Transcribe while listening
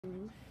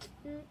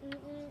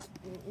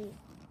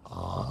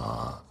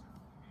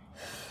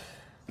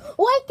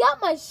Wake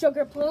up, my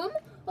sugar plum.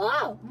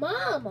 Oh,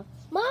 Mom.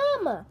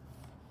 Mom.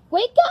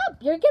 Wake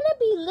up. You're going to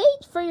be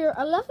late for your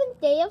 11th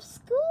day of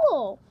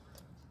school.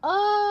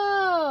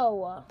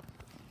 Oh.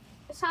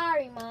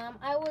 Sorry, Mom.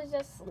 I was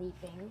just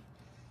sleeping.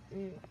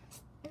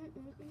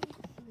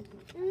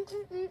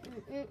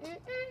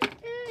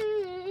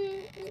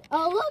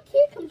 Oh, look.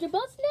 Here comes your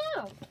bus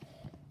now.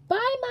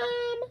 Bye,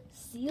 Mom.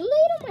 See you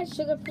later, my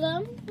sugar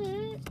plum.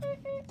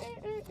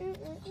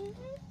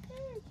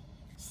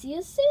 See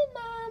you soon,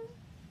 Mom.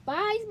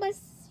 Bye, my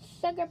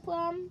sugar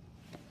plum.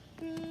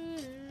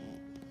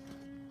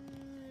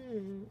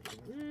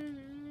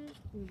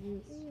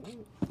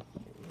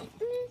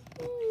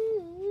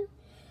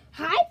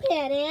 Hi,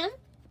 Pan Am.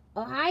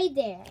 Oh, hi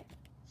there.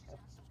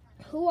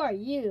 Who are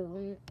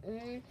you?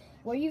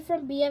 Were you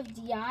from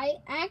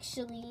BFDI?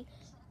 Actually,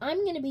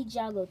 I'm going to be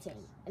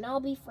Gelatin, and I'll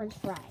be French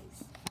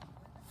fries.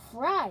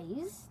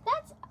 Fries?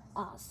 That's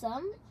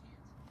awesome.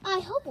 I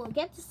hope we'll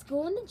get to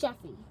school in the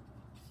Jeffy.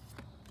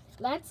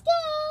 Let's go.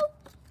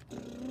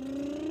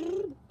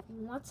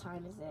 What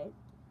time is it?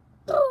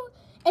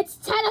 It's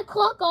 10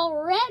 o'clock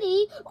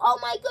already. Oh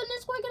my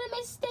goodness, we're going to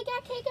miss steak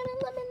at cake and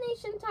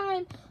elimination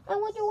time. I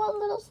wonder what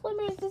Little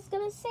Swimmers is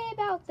going to say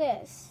about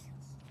this.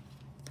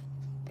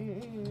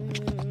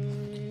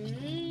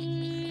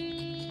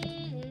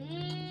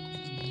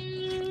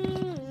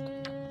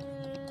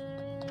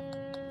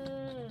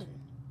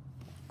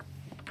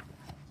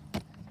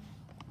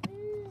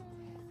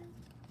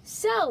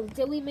 So,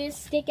 did we miss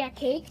steak at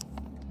cake?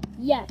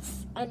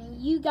 Yes,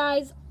 and you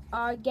guys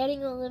are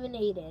getting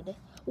eliminated.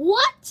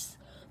 What?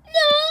 No!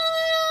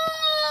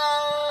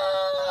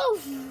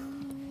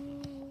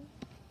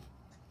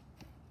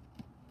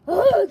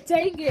 Oh,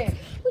 dang it.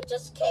 We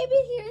just came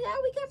in here and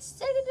now we got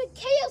sent into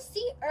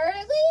KLC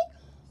early?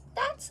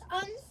 That's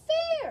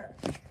unfair.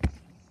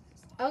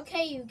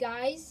 Okay, you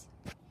guys.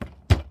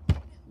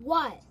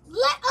 What?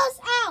 Let us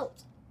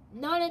out!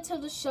 Not until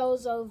the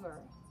show's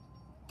over.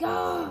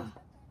 Gah!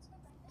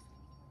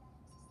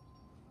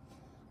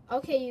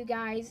 Okay, you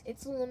guys,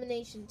 it's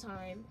elimination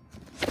time.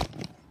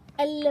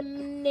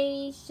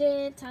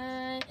 Elimination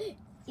time.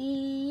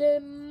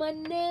 Elimination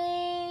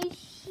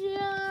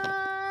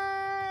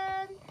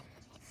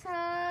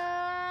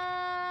time.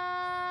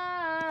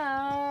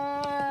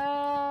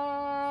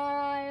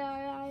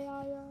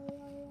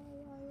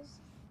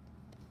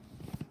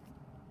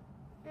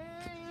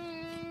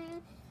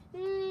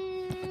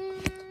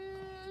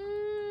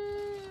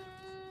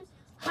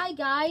 Hi,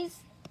 guys.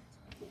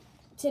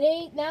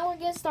 Now we're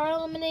going to start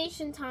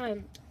elimination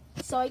time.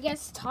 So I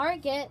guess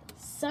Target,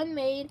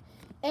 Sunmaid,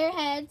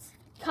 Airheads,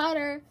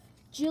 Cutter,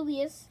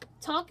 Julius,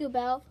 Taco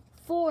Bell,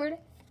 Ford,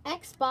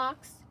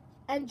 Xbox,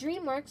 and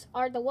DreamWorks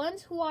are the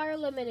ones who are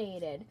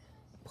eliminated.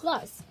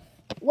 Plus,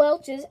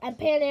 Welch's and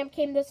Pan Am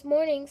came this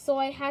morning, so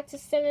I had to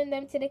send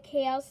them to the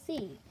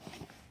KLC.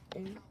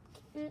 And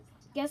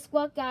guess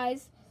what,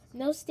 guys?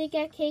 No steak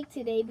at cake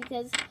today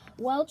because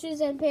Welch's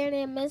and Pan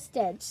Am missed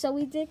it. So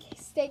we did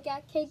steak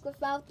at cake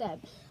without them.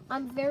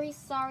 I'm very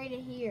sorry to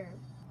hear.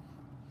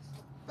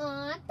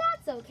 Aw,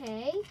 that's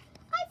okay.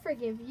 I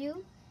forgive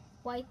you.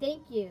 Why,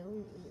 thank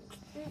you.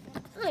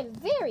 I'm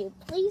very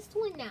pleased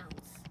to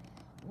announce.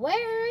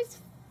 Where's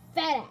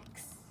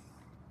FedEx?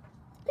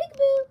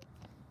 Peekaboo.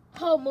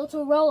 Oh,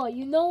 Motorola,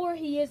 you know where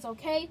he is,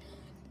 okay?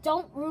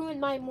 Don't ruin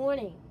my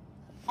morning.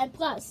 And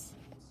plus,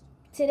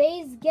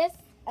 today's guest,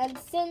 and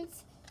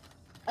since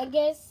I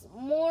guess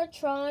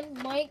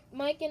Mortron,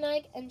 Mike and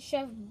Ike, and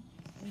Chef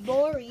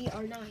Bori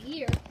are not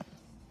here,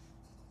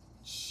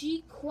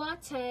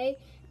 Chiquate,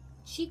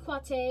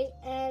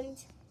 and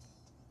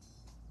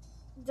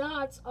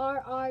Dots are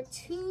our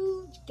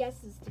two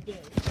guesses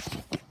today.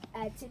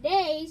 And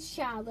today's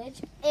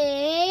challenge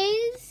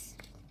is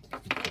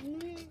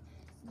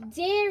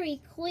Dairy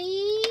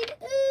Queen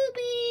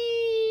Obby.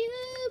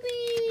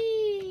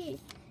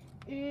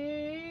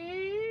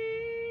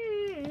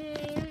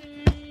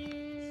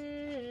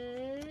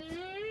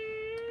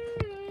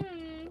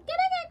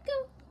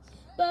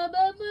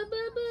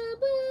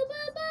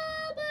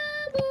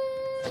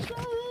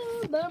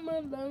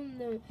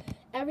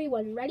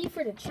 Everyone ready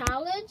for the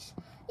challenge?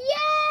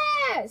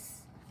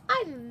 Yes!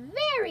 I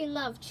very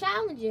love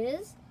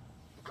challenges.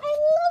 I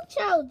love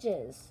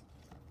challenges.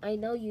 I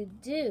know you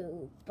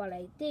do, but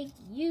I think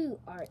you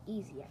are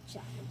easy at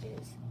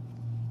challenges.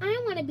 I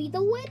want to be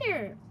the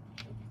winner.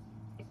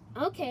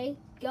 Okay,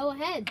 go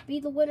ahead. Be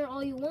the winner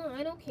all you want.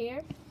 I don't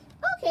care.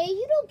 Okay,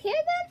 you don't care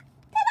then?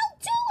 Then I'll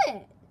do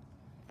it.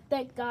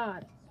 Thank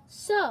God.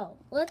 So,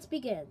 let's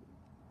begin.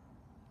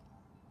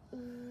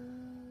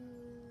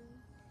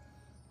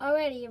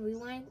 Alrighty,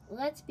 everyone.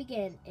 Let's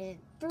begin in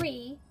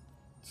 3,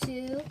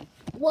 2,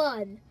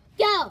 1,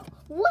 go!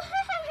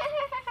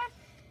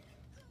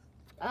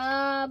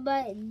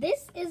 But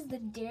this is the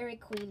Dairy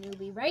Queen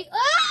movie, right?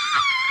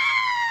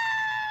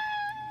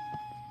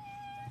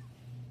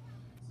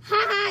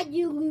 Haha,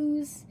 you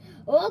lose.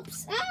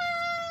 Oops.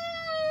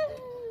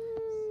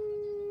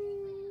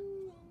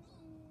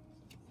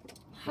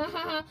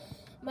 Haha.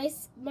 My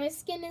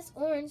skin is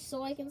orange,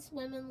 so I can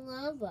swim in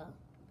lava.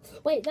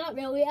 Wait, not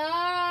really.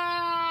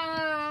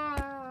 Ah!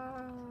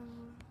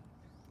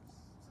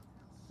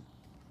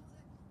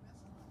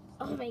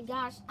 Oh my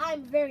gosh,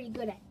 I'm very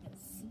good at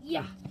this.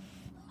 Yeah.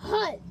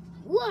 Hut.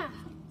 Wow.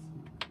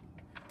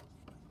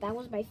 That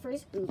was my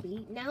first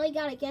Obby. Now I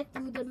gotta get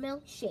through the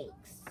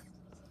milkshakes.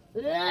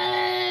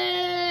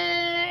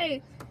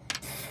 Yay!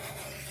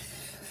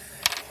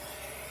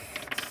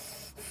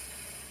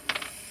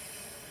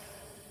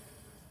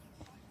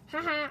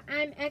 Haha,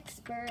 I'm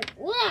expert.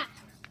 Wah!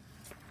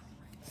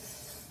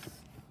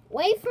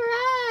 Wait for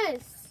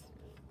us!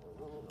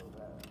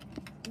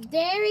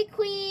 Dairy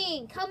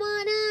Queen, come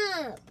on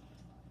up!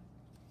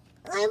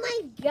 Oh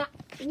my god.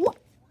 What?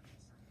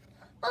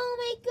 Oh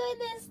my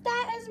goodness,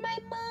 that is my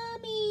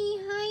mommy.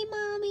 Hi,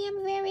 Mommy.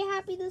 I'm very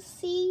happy to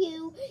see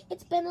you.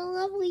 It's been a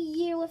lovely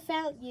year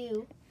without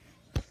you.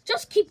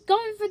 Just keep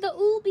going for the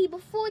Obby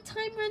before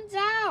time runs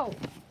out.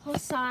 Oh,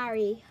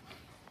 sorry.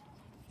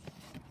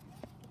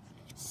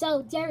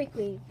 So, Dairy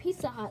Queen,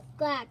 Pizza Hut,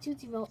 Glad,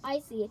 Tootsie Roll,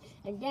 Icy,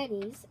 and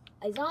Denny's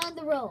is on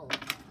the roll.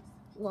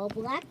 Well,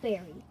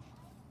 Blackberry,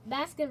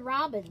 Baskin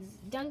Robbins,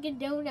 Dunkin'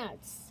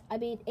 Donuts,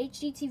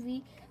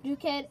 HGTV,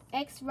 Duquette,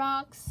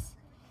 X-Rocks,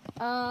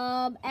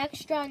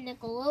 Extra,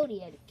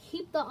 Nickelodeon,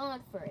 Keep the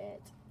On for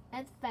it,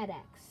 and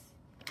FedEx.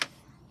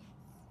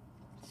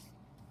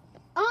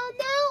 Oh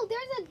no,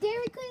 there's a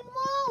Dairy Queen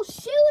wall,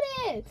 shoot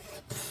it!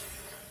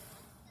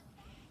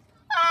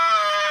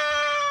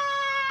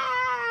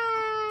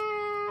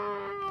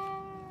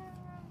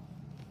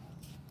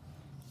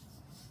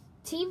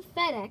 Team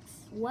FedEx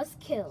was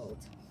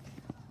killed.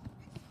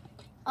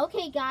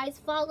 Okay guys,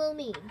 follow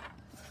me.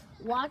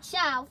 Watch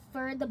out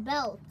for the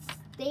belts.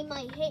 They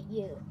might hit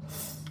you.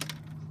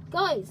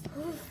 Guys,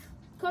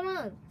 come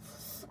on.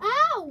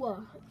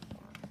 Ow!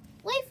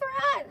 Wait for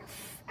us.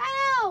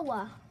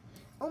 Ow!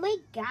 Oh my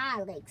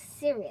god, like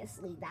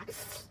seriously, that.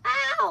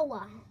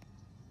 Ow!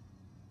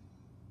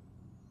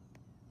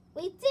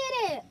 We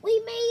did it!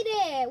 We made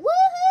it!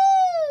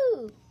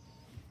 Woohoo!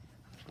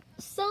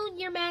 So,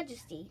 Your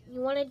Majesty,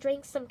 you want to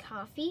drink some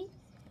coffee?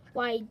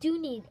 Well, I do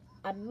need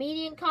a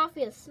medium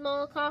coffee, a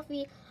small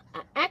coffee,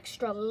 an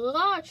extra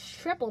large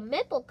triple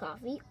maple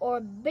coffee, or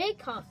a big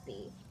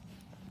coffee.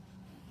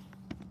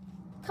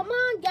 Come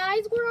on,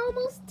 guys, we're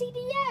almost to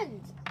the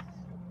end.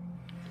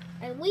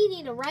 And we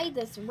need to ride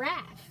this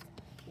raft.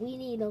 We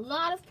need a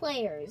lot of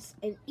players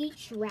in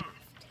each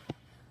raft.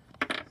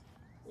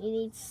 We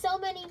need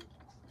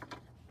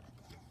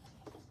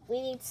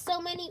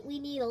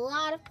a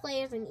lot of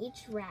players in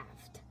each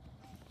raft.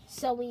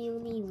 So we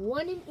need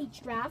one in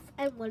each raft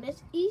and one in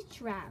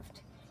each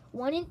raft.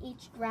 One in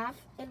each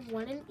raft and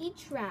one in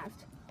each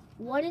raft.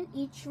 One in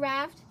each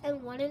raft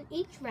and one in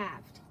each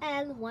raft.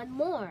 And one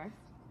more.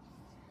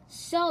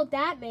 So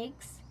that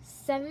makes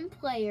 7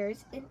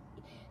 players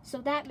so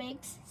that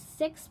makes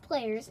 6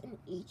 players in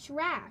each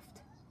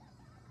raft.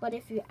 But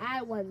if you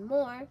add one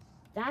more,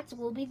 that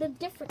will be the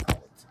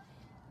difficult.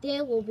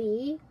 There will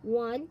be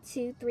 1,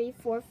 2, 3,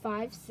 4,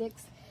 5,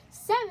 6,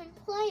 7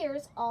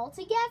 players all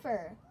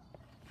together.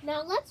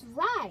 Now let's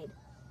ride.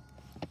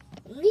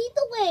 Lead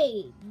the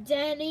way,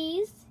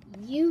 Denny's.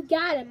 You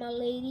got it, my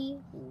lady.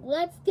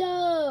 Let's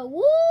go.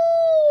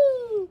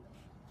 Woo!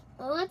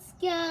 Let's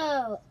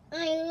go.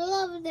 I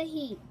love the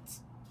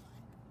heat.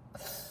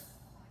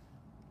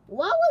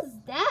 What was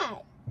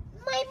that?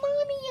 My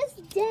mommy is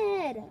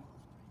dead.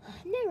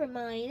 Never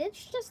mind.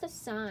 It's just a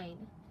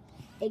sign.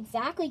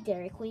 Exactly,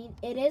 Dairy Queen.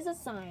 It is a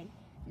sign.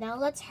 Now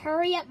let's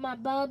hurry up, my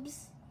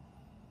bubs.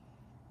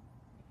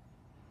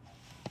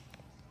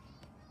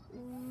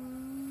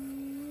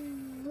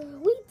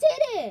 We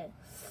did it!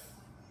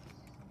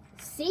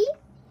 See?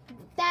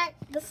 That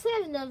the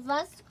 7 of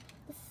us,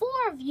 the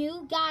 4 of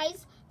you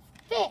guys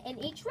fit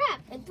in each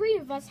raft, and 3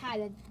 of us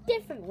had a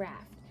different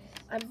raft.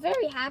 I'm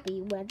very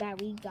happy that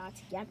we got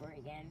together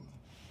again.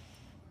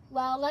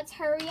 Well, let's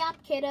hurry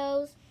up,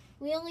 kiddos.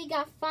 We only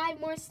got 5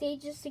 more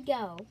stages to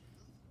go.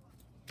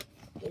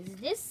 Is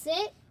this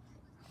it?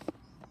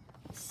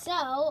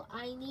 So,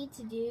 I need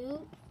to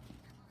do...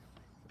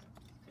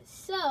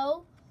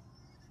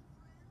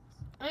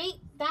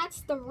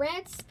 that's the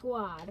red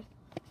squad.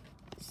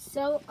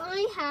 So,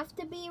 I have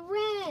to be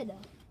red.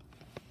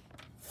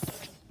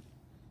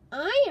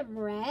 I am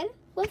red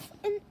with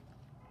an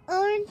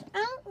orange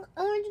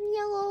and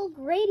yellow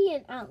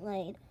gradient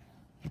outline.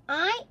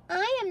 I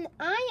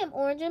am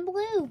orange and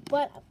blue,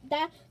 but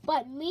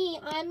me,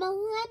 I'm a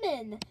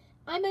lemon.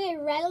 I'm a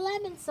red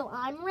lemon, so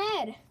I'm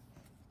red.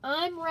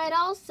 I'm red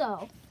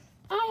also.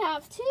 I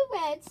have 2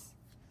 reds.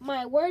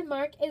 My word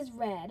mark is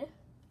red.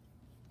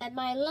 And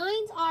my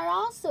lines are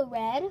also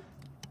red.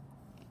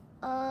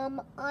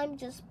 I'm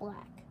just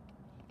black.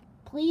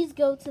 Please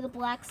go to the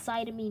black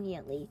side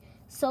immediately.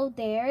 So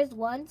there's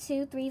 1,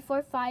 2, 3,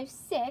 4, 5,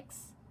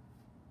 6.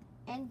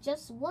 And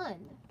just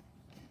 1.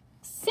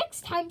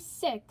 6 times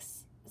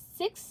 6.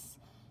 6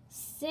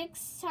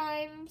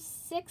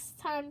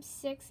 times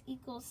 6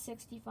 equals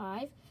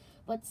 65.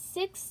 But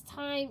 6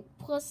 times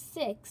plus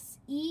 6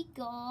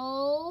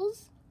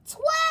 equals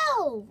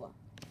 12.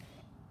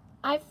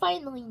 I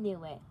finally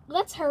knew it.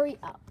 Let's hurry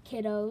up,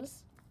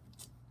 kiddos.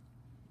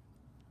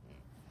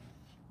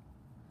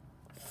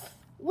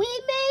 We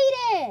made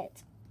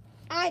it!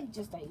 I'm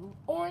just an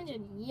orange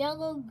and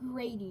yellow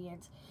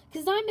gradient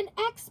because I'm an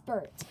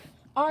expert.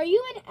 Are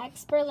you an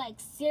expert? Like,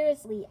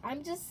 seriously,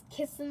 I'm just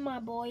kissing my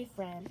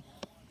boyfriend.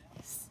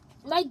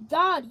 Like,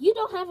 God, you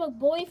don't have a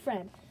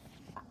boyfriend.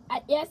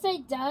 Yes, I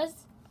does.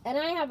 And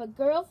I have a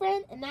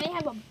girlfriend and I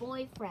have a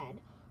boyfriend.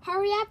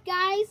 Hurry up,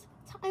 guys.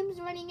 Time's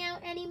running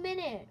out any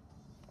minute.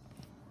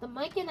 The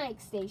Mike and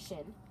Ike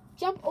station.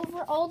 Jump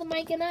over all the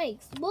Mike and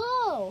Ikes.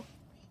 Whoa!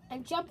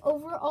 And jump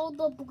over all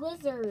the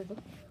blizzard.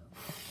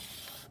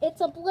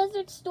 It's a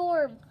blizzard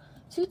storm.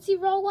 Tootsie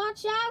Roll,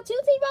 watch out.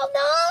 Tootsie Roll,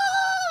 no!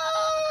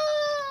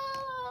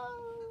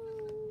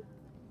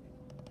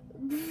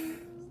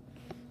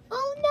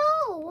 Oh,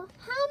 no.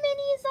 How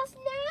many is us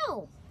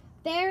now?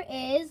 There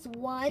is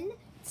 1,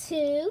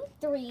 2,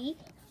 3,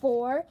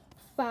 4,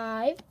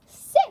 5,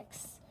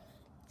 6.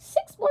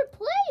 6 more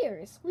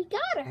players. We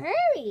gotta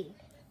hurry.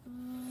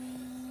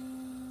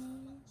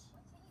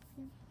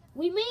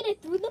 We made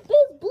it through the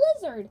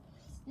blizzard.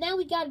 Now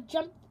we gotta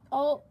jump.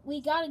 Oh, we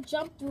gotta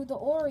jump through the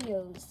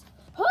Oreos.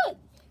 Huh?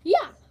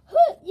 Yeah.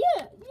 Huh?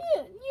 Yeah.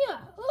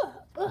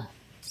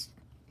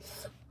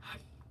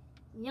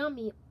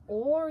 Yummy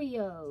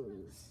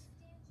Oreos.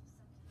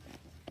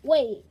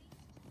 Wait.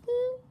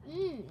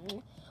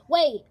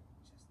 Wait.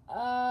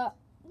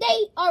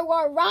 They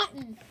are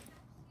rotten.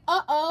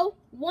 Uh-oh.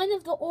 One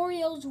of the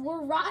Oreos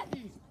were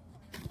rotten.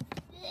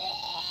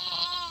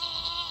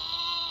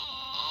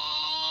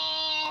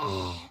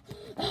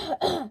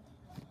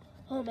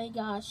 Oh my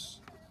gosh.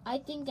 I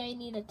think I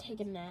need to take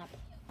a nap.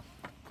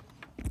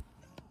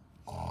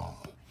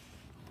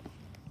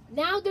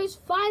 Now there's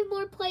 5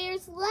 more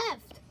players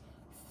left.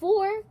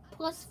 4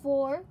 plus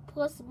 4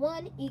 plus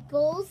 1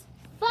 equals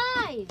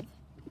 5.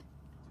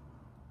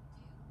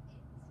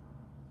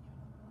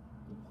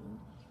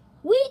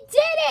 We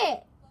did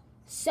it!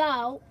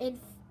 So, in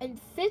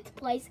 5th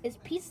place is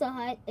Pizza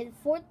Hut. In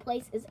 4th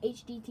place is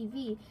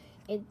HDTV.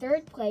 In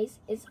 3rd place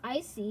is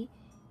Icy.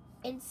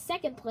 In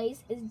 2nd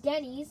place is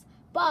Denny's.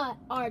 But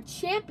our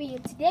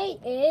champion today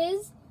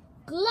is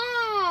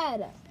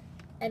Glad.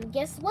 And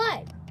guess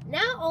what?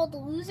 Now all the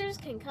losers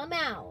can come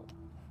out.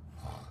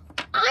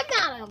 I'm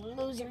not a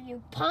loser,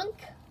 you punk.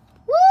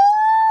 Woo!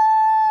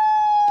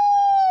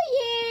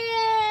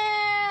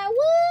 Yeah! Woo!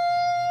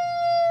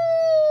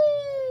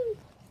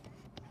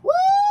 Woo!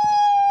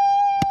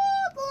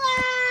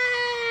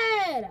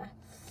 Glad!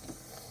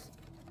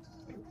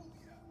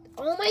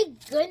 Oh my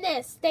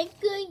goodness. Thank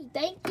you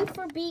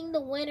for being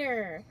the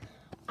winner.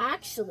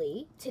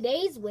 Actually,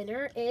 today's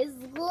winner is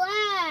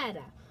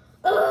Glad.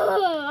 Ugh,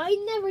 I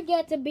never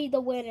get to be the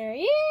winner.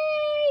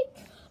 Yay!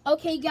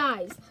 Okay,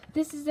 guys,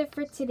 this is it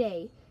for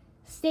today.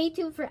 Stay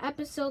tuned for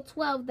episode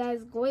 12 that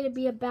is going to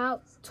be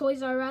about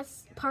Toys R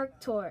Us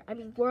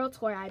World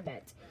Tour, I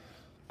meant.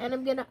 And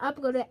I'm going to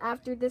upload it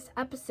after this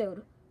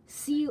episode.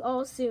 See you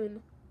all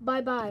soon.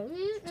 Bye-bye.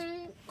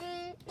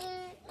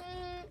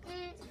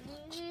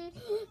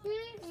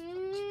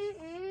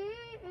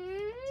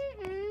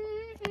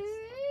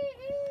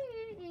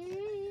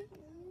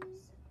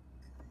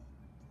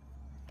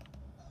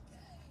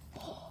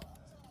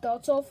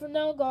 That's all for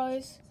now,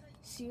 guys.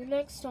 See you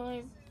next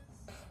time.